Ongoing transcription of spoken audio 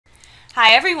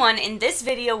Hi everyone, in this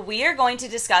video we are going to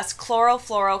discuss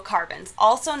chlorofluorocarbons,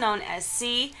 also known as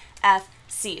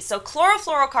CFCs. So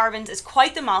chlorofluorocarbons is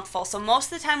quite the mouthful, so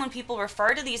most of the time when people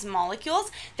refer to these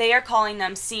molecules, they are calling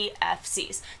them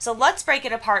CFCs. So let's break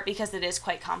it apart because it is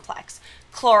quite complex.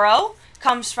 Chloro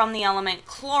comes from the element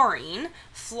chlorine,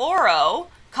 fluoro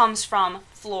comes from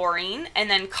fluorine, and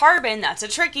then carbon, that's a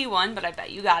tricky one, but I bet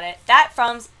you got it, that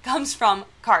comes from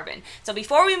carbon. So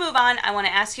before we move on, I want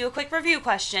to ask you a quick review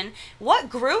question. What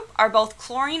group are both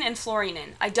chlorine and fluorine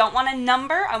in? I don't want a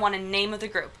number, I want a name of the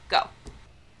group. Go.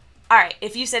 Alright,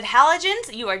 if you said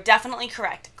halogens, you are definitely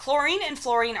correct. Chlorine and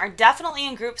fluorine are definitely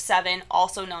in group 7,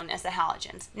 also known as the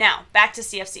halogens. Now, back to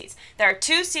CFCs. There are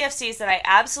two CFCs that I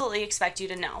absolutely expect you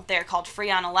to know. They are called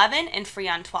Freon 11 and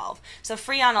Freon 12. So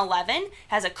Freon 11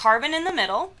 has a carbon in the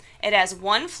middle. It has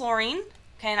one fluorine.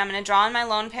 Okay, and I'm going to draw in my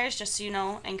lone pairs just so you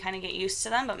know and kind of get used to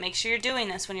them, but make sure you're doing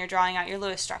this when you're drawing out your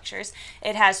Lewis structures.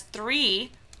 It has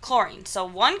 3 chlorines. So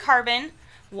one carbon,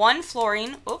 one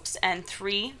fluorine, and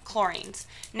 3 chlorines.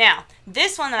 Now,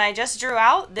 this one that I just drew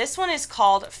out, this one is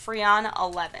called Freon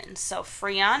 11. So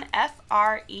Freon,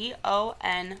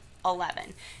 F-R-E-O-N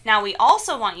 11. Now, we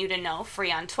also want you to know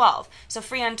Freon 12. So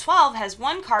Freon 12 has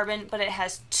one carbon, but it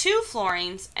has 2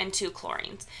 fluorines and 2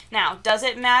 chlorines. Now, does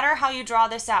it matter how you draw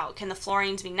this out? Can the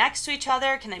fluorines be next to each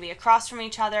other? Can they be across from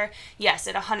each other? Yes,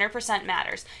 it 100%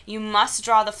 matters. You must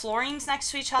draw the fluorines next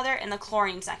to each other and the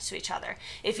chlorines next to each other.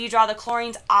 If you draw the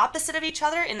chlorines opposite of each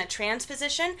other in the trans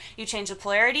position, you change the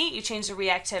polarity, you change the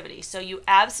reactivity. So you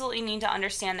absolutely need to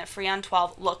understand that Freon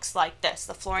 12 looks like this.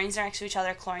 The fluorines are next to each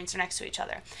other, chlorines are next to each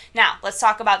other. Now, let's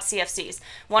talk about CFCs.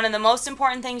 One of the most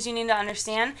important things you need to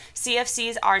understand,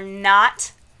 CFCs are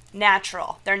not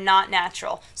natural. They're not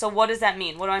natural. So what does that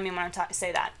mean? What do I mean when I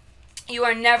say that? You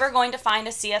are never going to find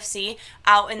a CFC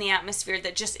out in the atmosphere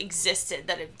that just existed,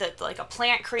 that like a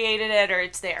plant created it or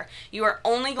it's there. You are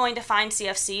only going to find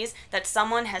CFCs that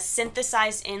someone has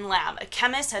synthesized in lab. A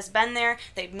chemist has been there,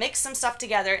 they've mixed some stuff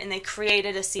together, and they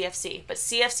created a CFC. But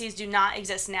CFCs do not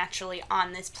exist naturally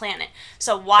on this planet.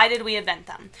 So why did we invent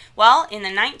them? Well, in the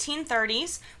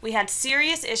 1930s, we had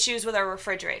serious issues with our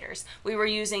refrigerators. We were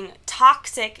using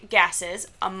toxic gases,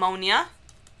 ammonia,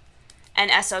 and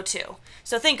SO2.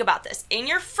 So think about this. In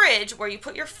your fridge where you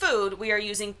put your food, we are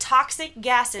using toxic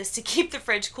gases to keep the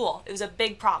fridge cool. It was a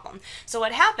big problem. So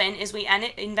what happened is we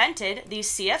invented these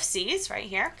CFCs right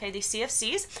here, okay, these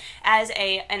CFCs as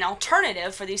an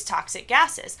alternative for these toxic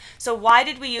gases. So why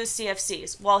did we use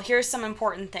CFCs? Well, here's some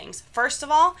important things. First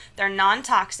of all, they're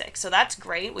non-toxic, so that's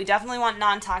great. We definitely want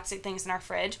non-toxic things in our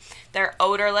fridge. They're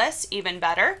odorless, even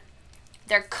better.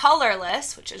 They're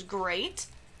colorless, which is great.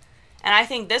 And I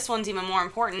think this one's even more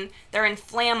important, they're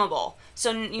inflammable.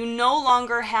 So you no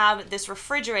longer have this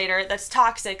refrigerator that's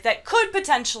toxic that could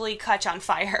potentially catch on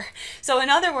fire. So in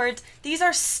other words, these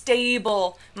are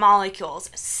stable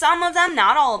molecules. Some of them,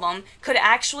 not all of them, could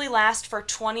actually last for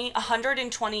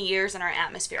 120 years in our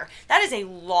atmosphere. That is a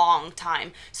long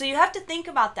time. So you have to think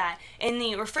about that. In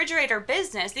the refrigerator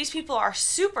business, these people are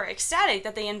super ecstatic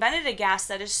that they invented a gas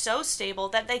that is so stable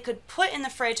that they could put in the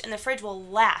fridge and the fridge will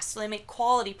last. So they make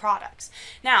quality products.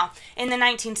 Now, in the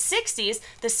 1960s,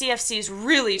 the CFCs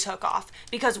really took off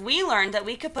because we learned that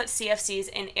we could put CFCs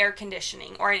in air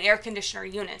conditioning or in air conditioner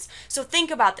units. So think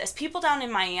about this. People down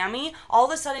in Miami all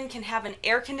of a sudden can have an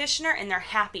air conditioner and they're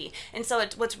happy. And so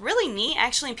what's really neat,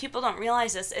 actually, and people don't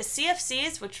realize this, is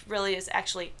CFCs, which really is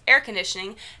actually air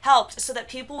conditioning, helped so that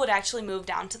people would actually move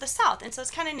down to the south. And so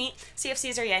it's kind of neat.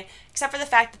 CFCs are yay, except for the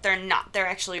fact that they're not. They're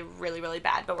actually really, really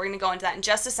bad. But we're going to go into that in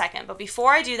just a second. But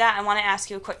before I do that, I want to ask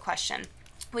you a quick question.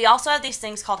 We also have these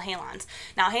things called halons.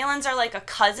 Now, halons are like a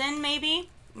cousin, maybe,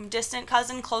 distant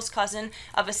cousin, close cousin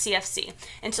of a CFC.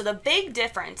 And so the big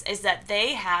difference is that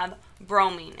they have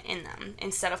bromine in them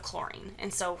instead of chlorine.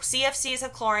 And so CFCs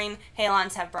have chlorine,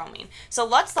 halons have bromine. So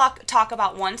let's talk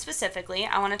about one specifically.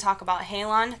 I want to talk about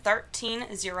halon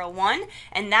 1301,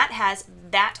 and that has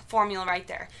that formula right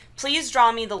there. Please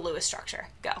draw me the Lewis structure.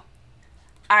 Go.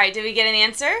 All right, did we get an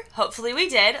answer? Hopefully we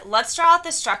did. Let's draw out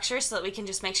the structure so that we can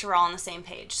just make sure we're all on the same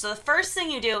page. So the first thing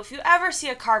you do, if you ever see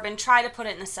a carbon, try to put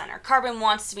it in the center. Carbon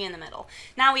wants to be in the middle.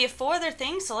 Now we have 4 other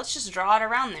things, so let's just draw it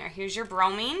around there. Here's your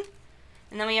bromine,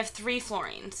 and then we have 3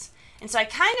 fluorines. And so I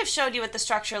kind of showed you what the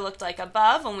structure looked like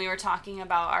above when we were talking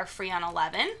about our Freon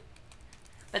 11.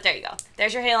 But there you go.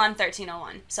 There's your halon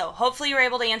 1301. So hopefully you were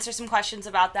able to answer some questions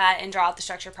about that and draw out the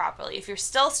structure properly. If you're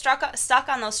still stuck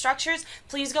on those structures,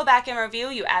 please go back and review.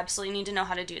 You absolutely need to know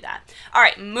how to do that. All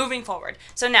right, moving forward.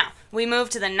 So now we move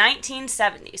to the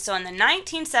 1970s. So in the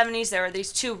 1970s, there were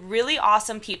these 2 really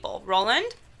awesome people,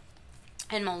 Roland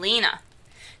and Molina.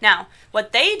 Now,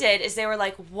 what they did is they were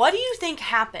like, what do you think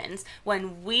happens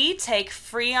when we take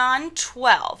Freon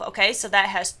 12? Okay, so that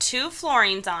has 2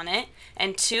 fluorines on it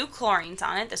and 2 chlorines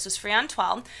on it. This was Freon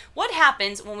 12. What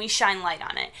happens when we shine light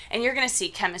on it? And you're going to see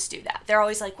chemists do that. They're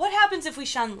always like, what happens if we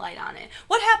shine light on it?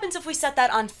 What happens if we set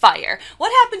that on fire?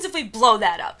 What happens if we blow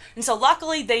that up? And so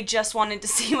luckily, they just wanted to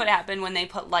see what happened when they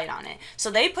put light on it. So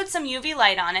they put some UV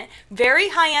light on it, very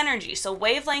high energy, so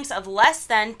wavelengths of less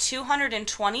than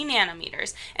 220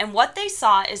 nanometers. And what they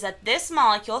saw is that this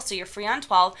molecule, so your Freon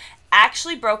 12,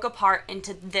 actually broke apart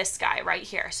into this guy right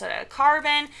here. So the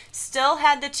carbon still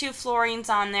had the 2 fluorines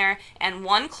on there and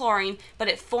 1 chlorine, but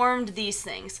it formed these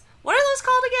things. What are those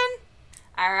called again?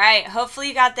 All right, hopefully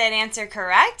you got that answer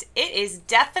correct. It is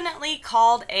definitely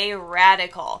called a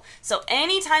radical. So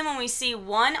anytime when we see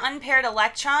one unpaired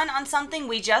electron on something,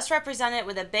 we just represent it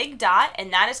with a big dot,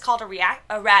 and that is called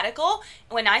a radical.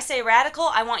 When I say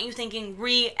radical, I want you thinking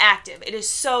reactive. It is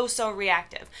so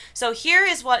reactive. So here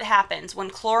is what happens when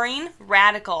chlorine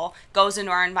radical goes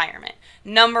into our environment.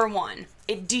 Number 1,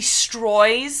 it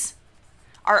destroys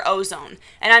our ozone.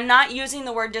 And I'm not using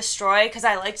the word destroy because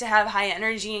I like to have high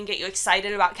energy and get you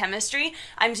excited about chemistry.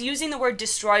 I'm using the word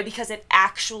destroy because it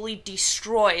actually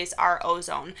destroys our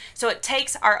ozone. So it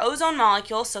takes our ozone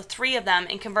molecules, so 3 of them,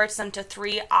 and converts them to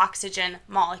 3 oxygen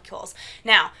molecules.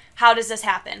 Now, how does this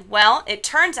happen? Well, it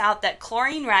turns out that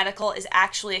chlorine radical is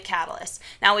actually a catalyst.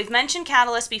 Now, we've mentioned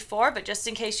catalysts before, but just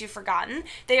in case you've forgotten,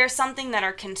 they are something that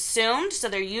are consumed, so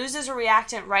they're used as a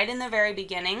reactant right in the very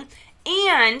beginning.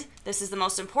 And, this is the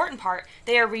most important part,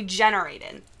 they are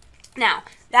regenerated. Now,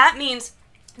 that means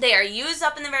they are used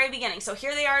up in the very beginning. So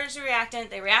here they are as a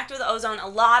reactant, they react with ozone, a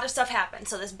lot of stuff happens.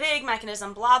 So this big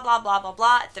mechanism, blah, blah, blah, blah,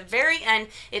 blah. At the very end,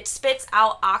 it spits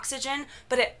out oxygen,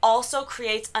 but it also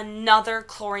creates another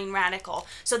chlorine radical.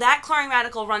 So that chlorine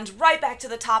radical runs right back to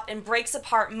the top and breaks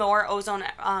apart more ozone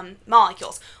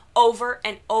molecules. Over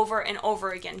and over and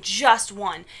over again, just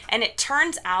one. And it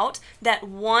turns out that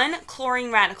 1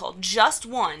 chlorine radical, just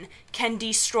one, can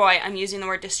destroy, I'm using the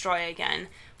word destroy again,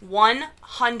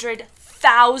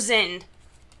 100,000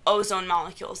 ozone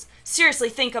molecules. Seriously,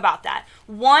 think about that.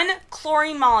 1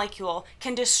 chlorine molecule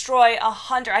can destroy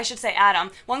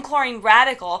 1 chlorine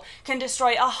radical can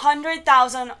destroy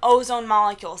 100,000 ozone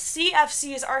molecules.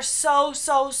 CFCs are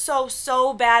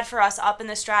so bad for us up in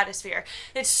the stratosphere.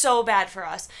 It's so bad for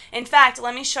us. In fact,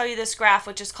 let me show you this graph,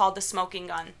 which is called the smoking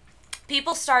gun.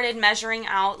 People started measuring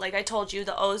out, like I told you,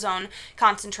 the ozone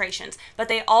concentrations, but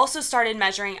they also started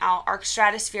measuring out our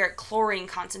stratospheric chlorine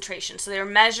concentration. So they're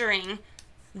measuring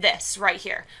this right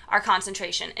here, our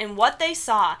concentration. And what they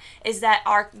saw is that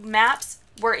our maps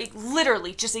were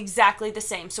literally just exactly the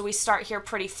same. So we start here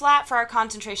pretty flat for our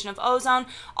concentration of ozone.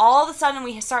 All of a sudden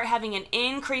we start having an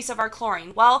increase of our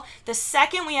chlorine. Well, the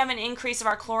second we have an increase of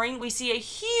our chlorine, we see a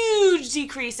huge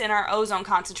decrease in our ozone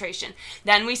concentration.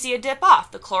 Then we see a dip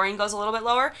off. The chlorine goes a little bit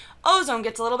lower, ozone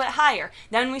gets a little bit higher.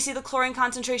 Then we see the chlorine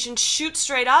concentration shoot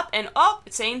straight up, and oh,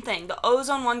 same thing. The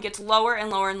ozone one gets lower and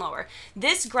lower and lower.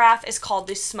 This graph is called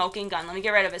the smoking gun. Let me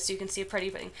get rid of it so you can see a pretty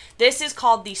thing. This is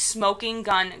called the smoking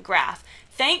gun graph.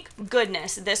 Thank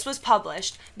goodness this was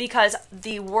published because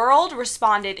the world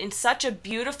responded in such a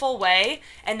beautiful way,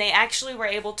 and they actually were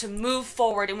able to move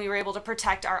forward, and we were able to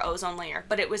protect our ozone layer.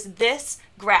 But it was this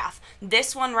graph,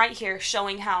 this one right here,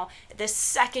 showing how the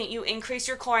second you increase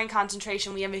your chlorine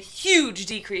concentration, we have a huge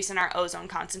decrease in our ozone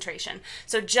concentration.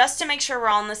 So just to make sure we're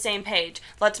all on the same page,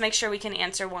 let's make sure we can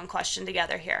answer one question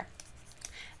together here.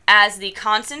 As the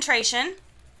concentration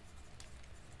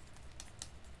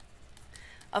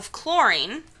of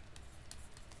chlorine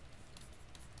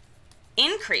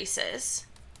increases,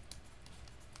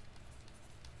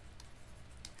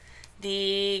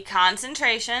 the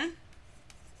concentration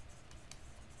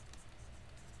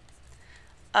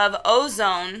of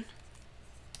ozone,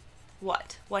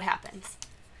 what happens?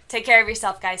 Take care of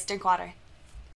yourself, guys. Drink water.